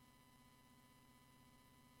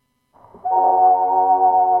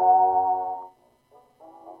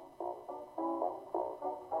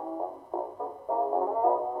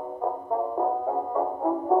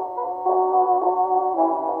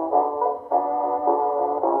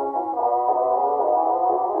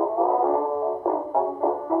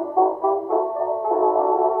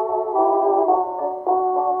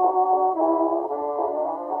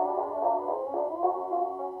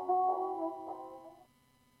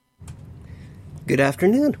Good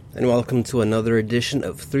afternoon, and welcome to another edition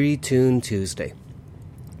of 3-Tune Tuesday.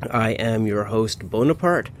 I am your host,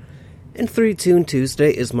 Bonaparte, and 3-Tune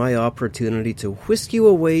Tuesday is my opportunity to whisk you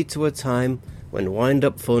away to a time when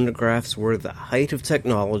wind-up phonographs were the height of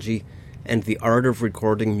technology and the art of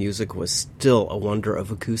recording music was still a wonder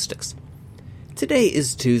of acoustics. Today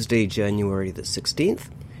is Tuesday, January the 16th,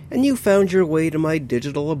 and you found your way to my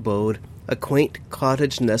digital abode, a quaint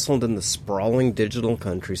cottage nestled in the sprawling digital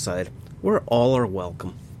countryside, where all are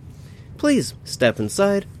welcome. Please step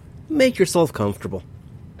inside, make yourself comfortable.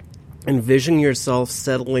 Envision yourself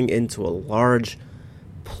settling into a large,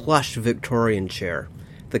 plush Victorian chair,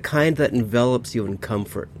 the kind that envelops you in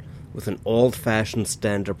comfort, with an old-fashioned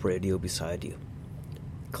stand-up radio beside you.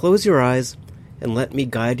 Close your eyes and let me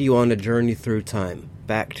guide you on a journey through time,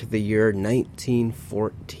 back to the year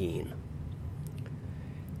 1914.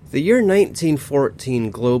 The year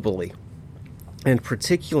 1914 globally, and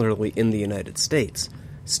particularly in the United States,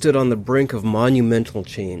 stood on the brink of monumental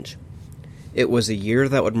change. It was a year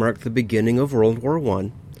that would mark the beginning of World War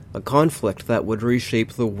I, a conflict that would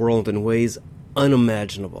reshape the world in ways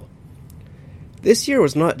unimaginable. This year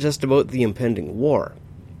was not just about the impending war.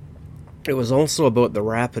 It was also about the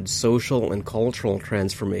rapid social and cultural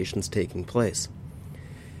transformations taking place.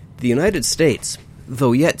 The United States,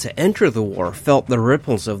 though yet to enter the war, felt the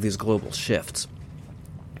ripples of these global shifts.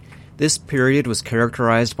 This period was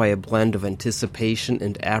characterized by a blend of anticipation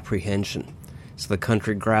and apprehension, as the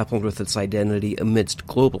country grappled with its identity amidst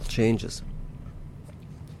global changes.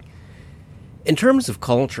 In terms of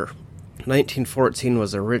culture, 1914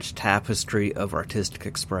 was a rich tapestry of artistic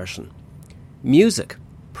expression. Music,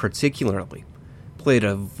 particularly, played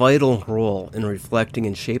a vital role in reflecting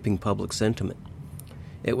and shaping public sentiment.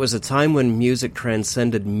 It was a time when music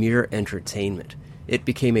transcended mere entertainment. It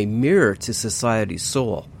became a mirror to society's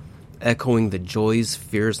soul, echoing the joys,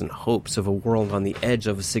 fears, and hopes of a world on the edge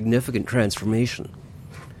of a significant transformation.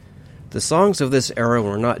 The songs of this era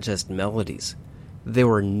were not just melodies. They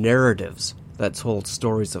were narratives that told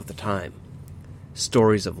stories of the time.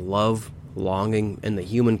 Stories of love, longing, and the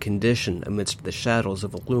human condition amidst the shadows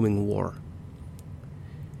of a looming war.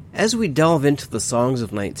 As we delve into the songs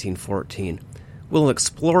of 1914, we'll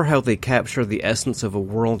explore how they capture the essence of a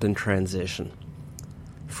world in transition.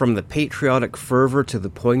 From the patriotic fervor to the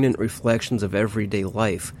poignant reflections of everyday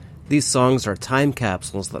life, these songs are time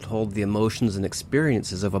capsules that hold the emotions and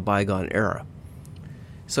experiences of a bygone era.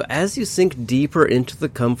 So as you sink deeper into the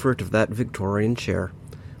comfort of that Victorian chair,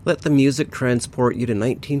 let the music transport you to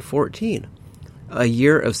 1914, a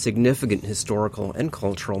year of significant historical and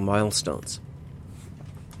cultural milestones.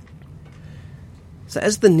 So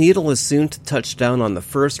as the needle is soon to touch down on the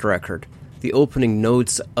first record, the opening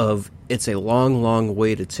notes of "It's a Long, Long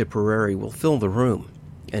Way to Tipperary" will fill the room,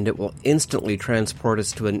 and it will instantly transport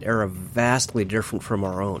us to an era vastly different from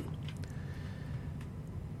our own.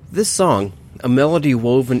 This song, a melody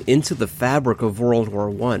woven into the fabric of World War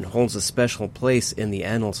I, holds a special place in the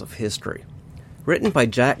annals of history. Written by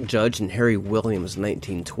Jack Judge and Harry Williams in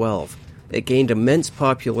 1912, it gained immense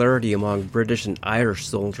popularity among British and Irish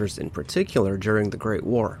soldiers in particular during the Great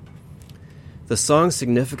War. The song's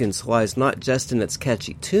significance lies not just in its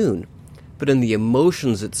catchy tune, but in the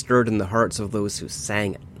emotions it stirred in the hearts of those who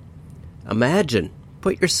sang it. Imagine,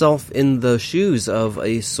 put yourself in the shoes of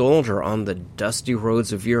a soldier on the dusty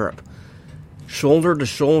roads of Europe, shoulder to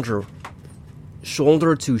shoulder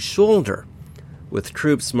with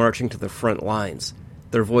troops marching to the front lines,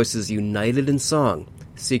 their voices united in song,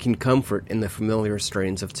 seeking comfort in the familiar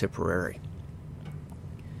strains of Tipperary.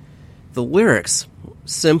 The lyrics,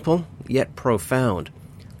 simple yet profound,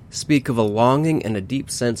 speak of a longing and a deep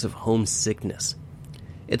sense of homesickness.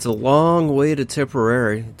 It's a long way to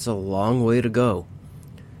Tipperary, it's a long way to go.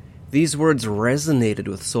 These words resonated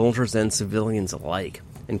with soldiers and civilians alike,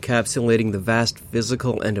 encapsulating the vast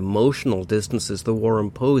physical and emotional distances the war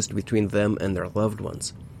imposed between them and their loved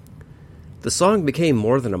ones. The song became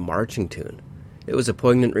more than a marching tune. It was a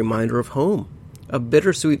poignant reminder of home, a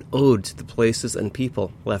bittersweet ode to the places and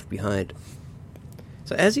people left behind.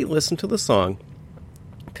 So as you listen to the song,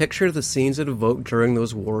 picture the scenes it evoked during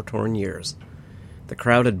those war-torn years. The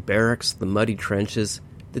crowded barracks, the muddy trenches,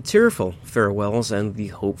 the tearful farewells, and the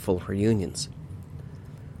hopeful reunions.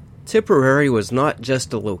 Tipperary was not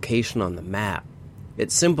just a location on the map.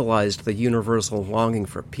 It symbolized the universal longing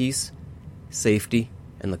for peace, safety,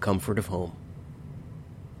 and the comfort of home.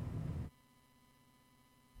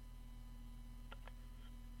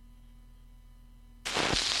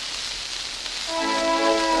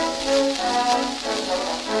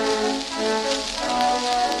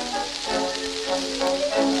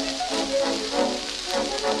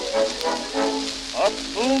 Up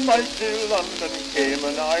To mighty London came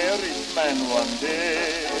an Irishman one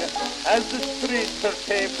day. As the streets are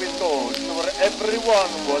paved with gold, where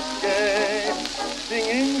everyone was gay,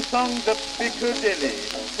 singing songs of Piccadilly,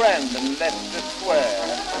 Strand and Leicester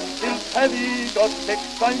Square, till Paddy got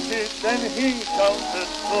excited and he shouted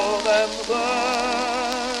to them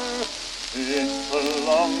there. It's a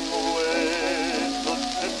long way to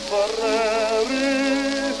Tipperary,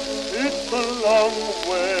 it's a long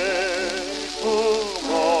way to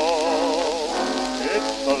go.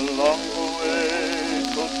 It's a long way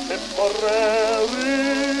to Tipperary,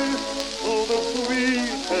 to the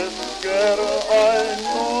sweetest girl I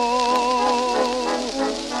know.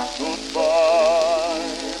 Goodbye,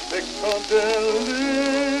 Piccadilly,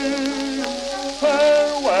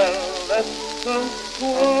 farewell, Leicester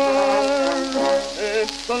Square.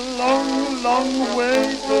 It's a long, long way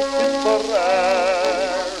to Tipperary,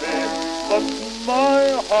 but my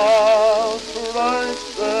heart's right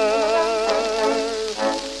there.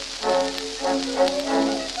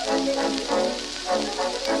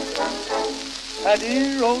 Paddy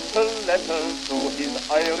wrote a letter to his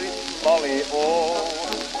Irish Molly, oh,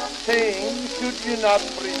 saying, should you not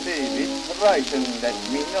receive it, write and let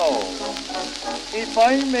me know. If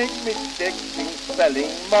I make mistakes in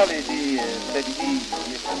spelling Molly dear, said he,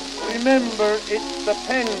 remember it's the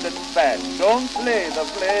pen that's bad, don't lay the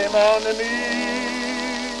blame on me.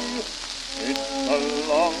 It's a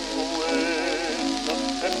long way to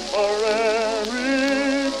Tipperary,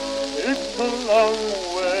 it's a long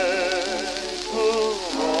way to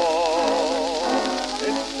go.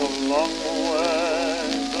 It's a long way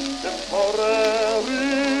to Tipperary,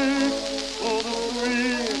 to the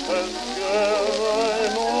sweetest girl I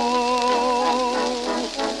know.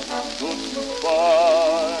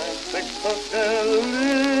 Goodbye, Piccadilly,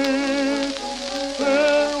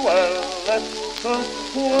 farewell, Leicester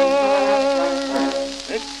Square.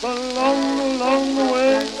 It's a long, long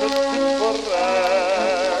way to Tipperary,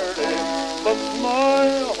 but my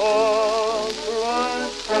heart's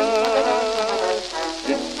right there.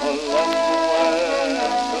 It's a long way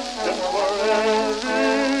to Tipperary,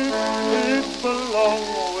 it's a long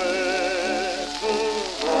way to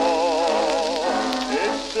go.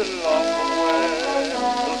 It's a long way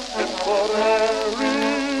to Tipperary,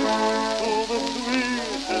 to the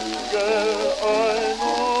sweetest girl I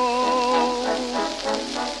know.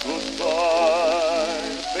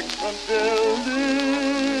 Goodbye, Piccadilly,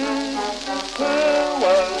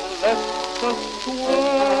 farewell, Leicester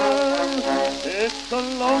Square. It's a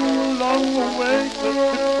long, long way to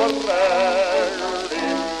Tipperary,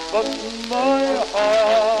 but my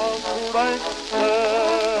heart's right there.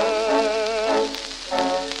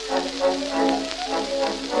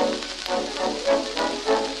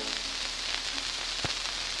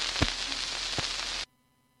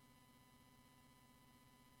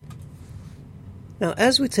 Now,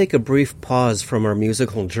 as we take a brief pause from our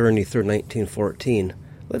musical journey through 1914,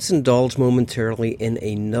 let's indulge momentarily in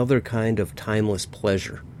another kind of timeless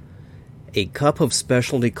pleasure. A cup of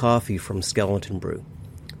specialty coffee from Skeleton Brew.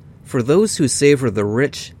 For those who savor the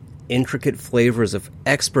rich, intricate flavors of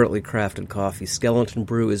expertly crafted coffee, Skeleton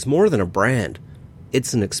Brew is more than a brand.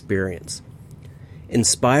 It's an experience.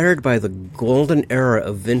 Inspired by the golden era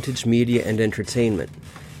of vintage media and entertainment,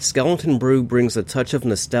 Skeleton Brew brings a touch of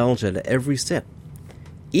nostalgia to every sip.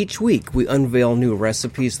 Each week, we unveil new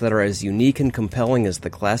recipes that are as unique and compelling as the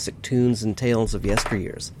classic tunes and tales of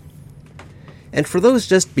yesteryears. And for those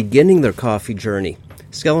just beginning their coffee journey,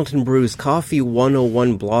 Skeleton Brew's Coffee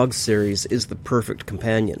 101 blog series is the perfect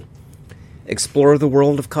companion. Explore the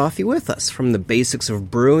world of coffee with us, from the basics of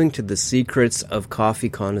brewing to the secrets of coffee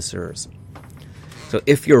connoisseurs. So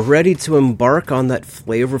if you're ready to embark on that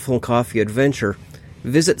flavorful coffee adventure,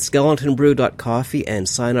 visit skeletonbrew.coffee and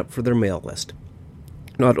sign up for their mail list.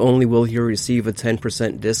 Not only will you receive a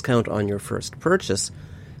 10% discount on your first purchase,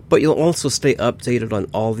 but you'll also stay updated on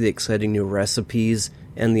all the exciting new recipes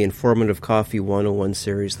and the informative Coffee 101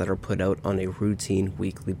 series that are put out on a routine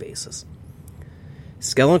weekly basis.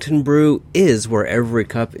 Skeleton Brew is where every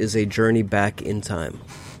cup is a journey back in time.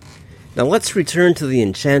 Now let's return to the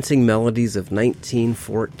enchanting melodies of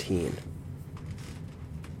 1914.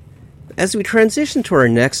 As we transition to our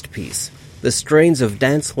next piece, the strains of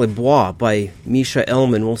Danse Le Bois by Misha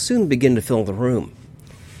Elman will soon begin to fill the room.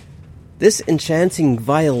 This enchanting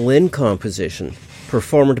violin composition,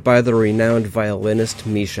 performed by the renowned violinist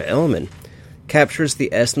Misha Elman, captures the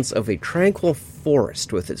essence of a tranquil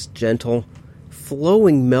forest with its gentle,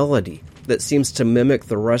 flowing melody that seems to mimic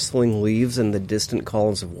the rustling leaves and the distant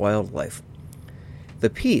calls of wildlife. The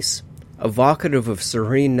piece, evocative of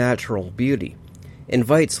serene natural beauty,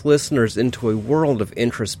 invites listeners into a world of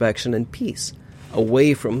introspection and peace,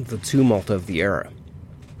 away from the tumult of the era.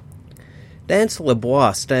 Danse Le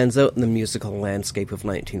Bois stands out in the musical landscape of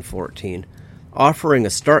 1914, offering a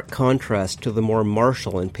stark contrast to the more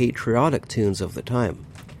martial and patriotic tunes of the time.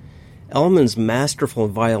 Elman's masterful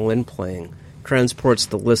violin playing transports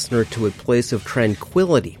the listener to a place of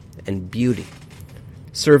tranquility and beauty,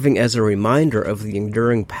 serving as a reminder of the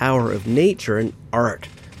enduring power of nature and art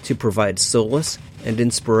to provide solace and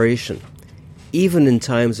inspiration, even in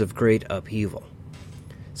times of great upheaval.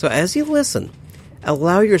 So as you listen,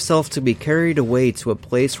 allow yourself to be carried away to a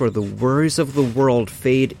place where the worries of the world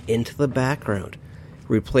fade into the background,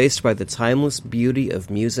 replaced by the timeless beauty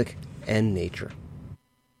of music and nature.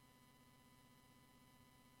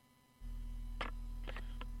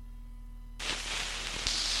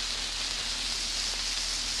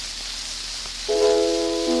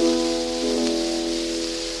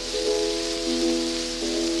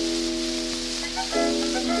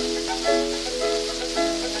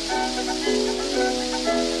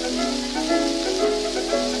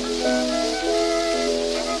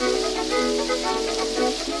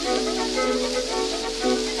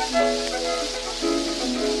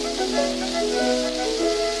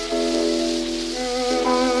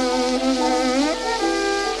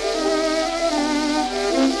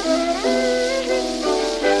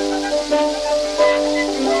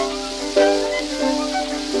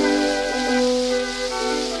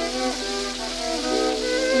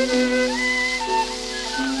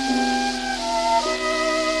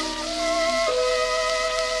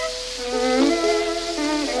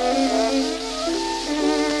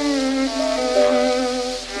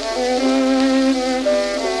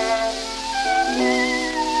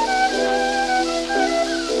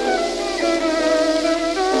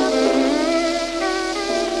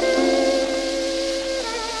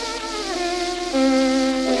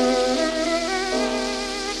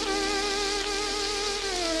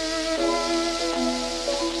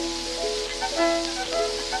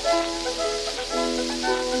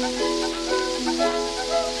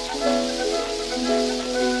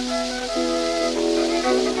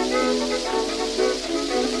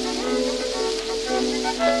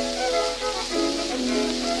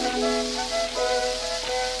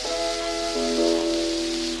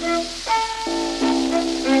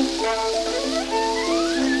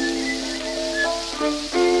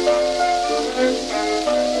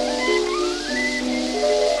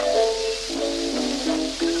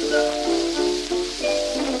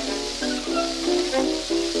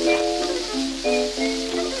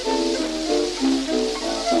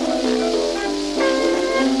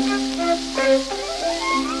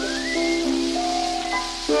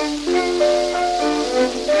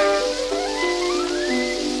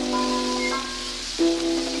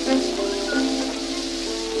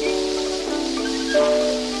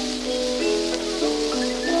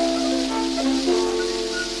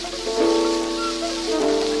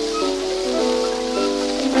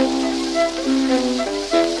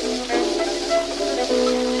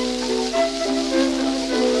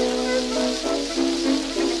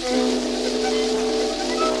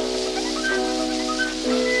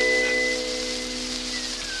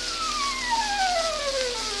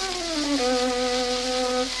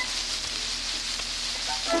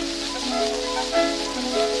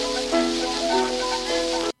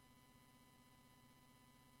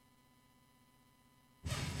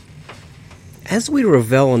 As we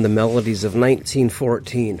revel in the melodies of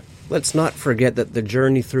 1914, let's not forget that the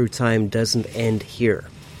journey through time doesn't end here.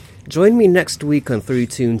 Join me next week on 3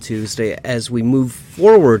 Tune Tuesday as we move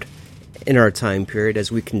forward in our time period,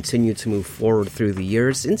 as we continue to move forward through the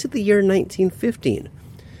years into the year 1915,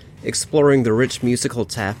 exploring the rich musical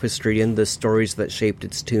tapestry and the stories that shaped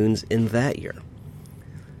its tunes in that year.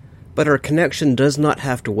 But our connection does not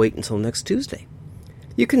have to wait until next Tuesday.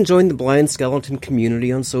 You can join the Blind Skeleton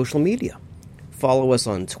community on social media. Follow us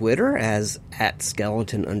on Twitter as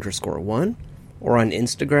 @skeleton_1, or on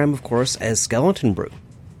Instagram, of course, as Skeleton Brew.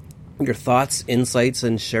 Your thoughts, insights,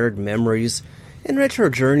 and shared memories enrich our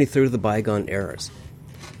journey through the bygone eras.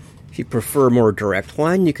 If you prefer a more direct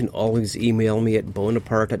line, you can always email me at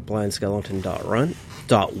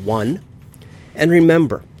bonaparte@blindskeleton.1. And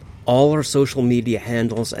remember, all our social media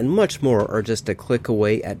handles and much more are just a click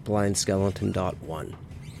away at blindskeleton.1.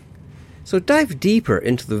 So dive deeper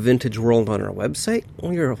into the vintage world on our website,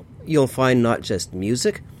 where you'll find not just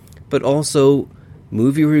music, but also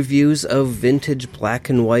movie reviews of vintage black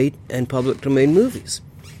and white and public domain movies.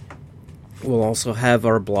 We'll also have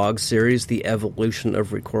our blog series, The Evolution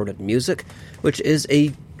of Recorded Music, which is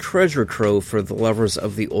a treasure trove for the lovers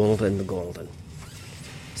of the old and the golden.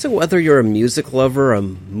 So whether you're a music lover, a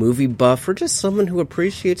movie buff, or just someone who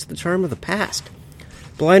appreciates the charm of the past,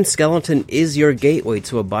 Blind Skeleton is your gateway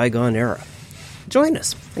to a bygone era. Join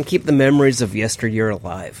us and keep the memories of yesteryear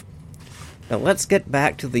alive. Now let's get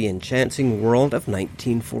back to the enchanting world of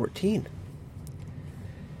 1914.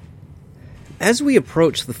 As we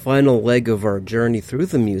approach the final leg of our journey through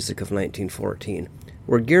the music of 1914,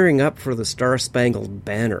 we're gearing up for the Star-Spangled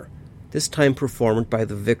Banner, this time performed by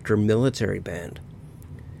the Victor Military Band.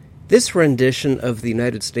 This rendition of the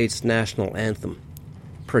United States national anthem,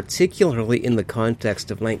 particularly in the context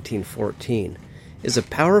of 1914, is a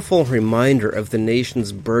powerful reminder of the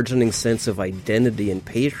nation's burgeoning sense of identity and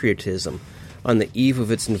patriotism on the eve of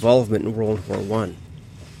its involvement in World War I.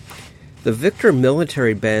 The Victor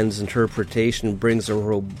Military Band's interpretation brings a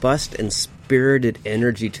robust and spirited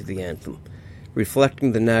energy to the anthem,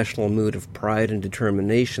 reflecting the national mood of pride and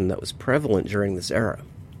determination that was prevalent during this era.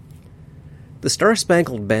 The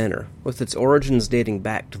Star-Spangled Banner, with its origins dating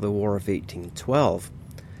back to the War of 1812,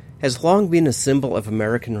 has long been a symbol of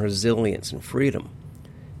American resilience and freedom.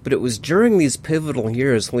 But it was during these pivotal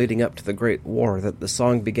years leading up to the Great War that the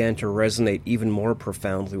song began to resonate even more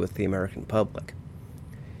profoundly with the American public.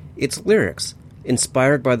 Its lyrics,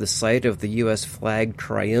 inspired by the sight of the U.S. flag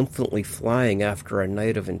triumphantly flying after a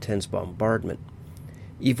night of intense bombardment,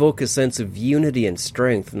 evoke a sense of unity and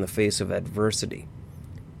strength in the face of adversity.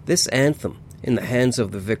 This anthem, in the hands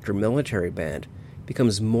of the Victor Military Band,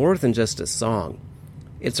 becomes more than just a song.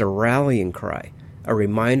 It's a rallying cry, a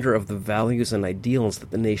reminder of the values and ideals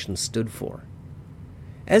that the nation stood for.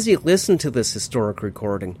 As you listen to this historic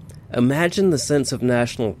recording, imagine the sense of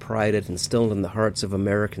national pride it instilled in the hearts of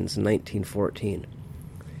Americans in 1914.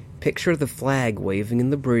 Picture the flag waving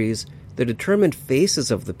in the breeze, the determined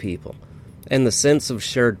faces of the people, and the sense of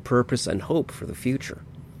shared purpose and hope for the future.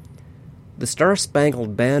 The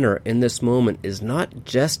Star-Spangled Banner in this moment is not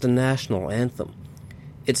just a national anthem.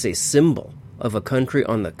 It's a symbol of a country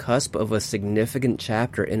on the cusp of a significant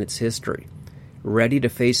chapter in its history, ready to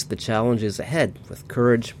face the challenges ahead with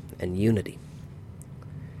courage and unity.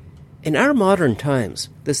 In our modern times,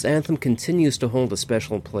 this anthem continues to hold a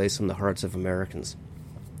special place in the hearts of Americans.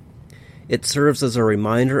 It serves as a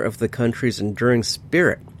reminder of the country's enduring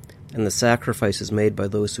spirit and the sacrifices made by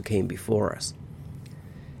those who came before us.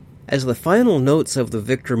 As the final notes of the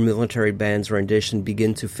Victor Military Band's rendition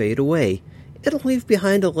begin to fade away, it'll leave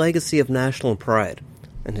behind a legacy of national pride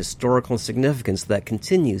and historical significance that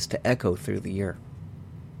continues to echo through the year.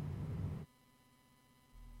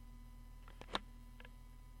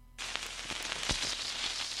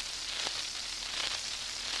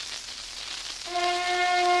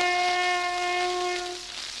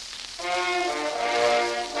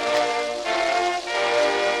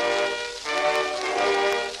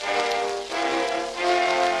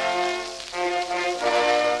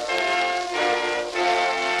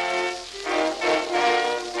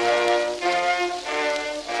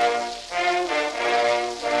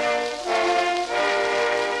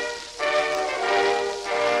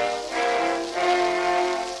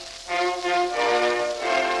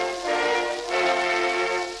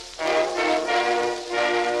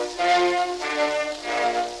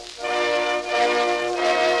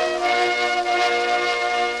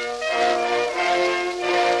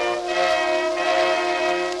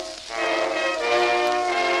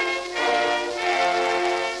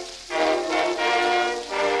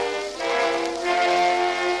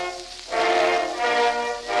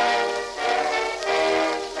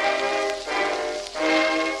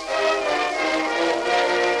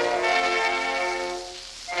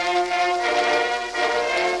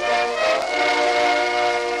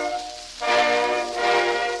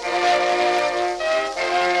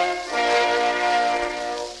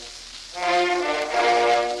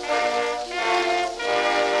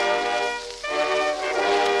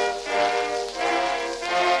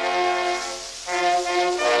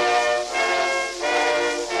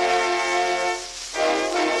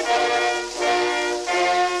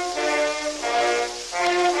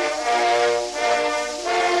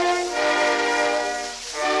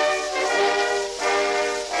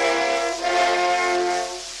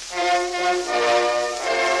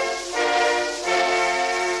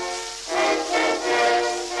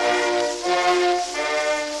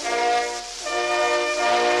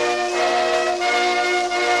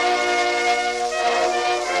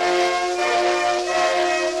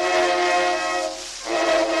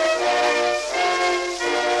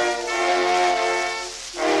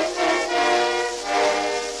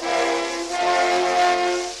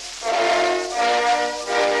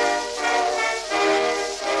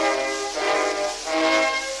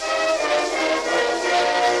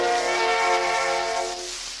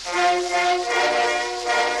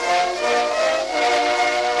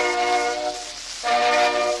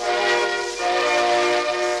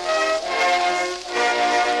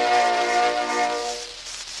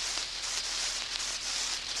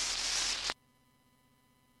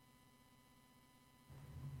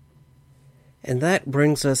 And that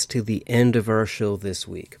brings us to the end of our show this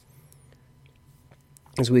week.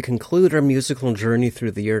 As we conclude our musical journey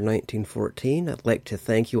through the year 1914, I'd like to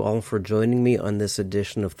thank you all for joining me on this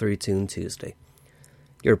edition of 3-Tune Tuesday.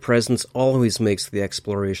 Your presence always makes the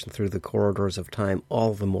exploration through the corridors of time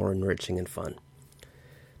all the more enriching and fun.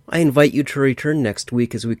 I invite you to return next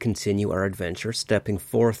week as we continue our adventure, stepping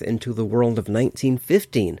forth into the world of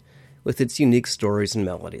 1915 with its unique stories and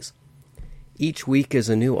melodies. Each week is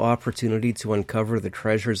a new opportunity to uncover the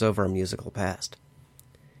treasures of our musical past.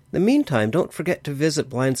 In the meantime, don't forget to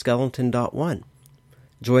visit blindskeleton.one.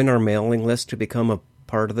 Join our mailing list to become a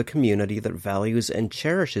part of the community that values and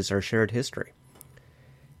cherishes our shared history.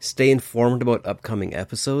 Stay informed about upcoming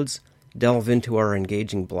episodes, delve into our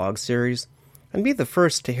engaging blog series, and be the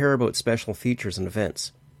first to hear about special features and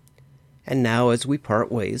events. And now, as we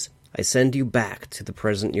part ways, I send you back to the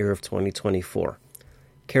present year of 2024,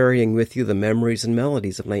 carrying with you the memories and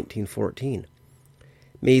melodies of 1914.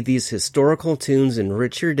 May these historical tunes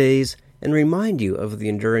enrich your days and remind you of the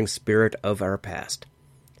enduring spirit of our past.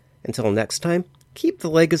 Until next time, keep the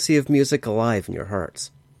legacy of music alive in your hearts.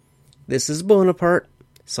 This is Bonaparte,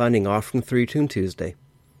 signing off from 3-Tune Tuesday.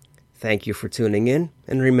 Thank you for tuning in,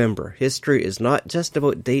 and remember, history is not just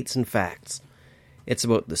about dates and facts. It's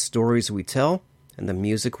about the stories we tell and the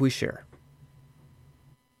music we share.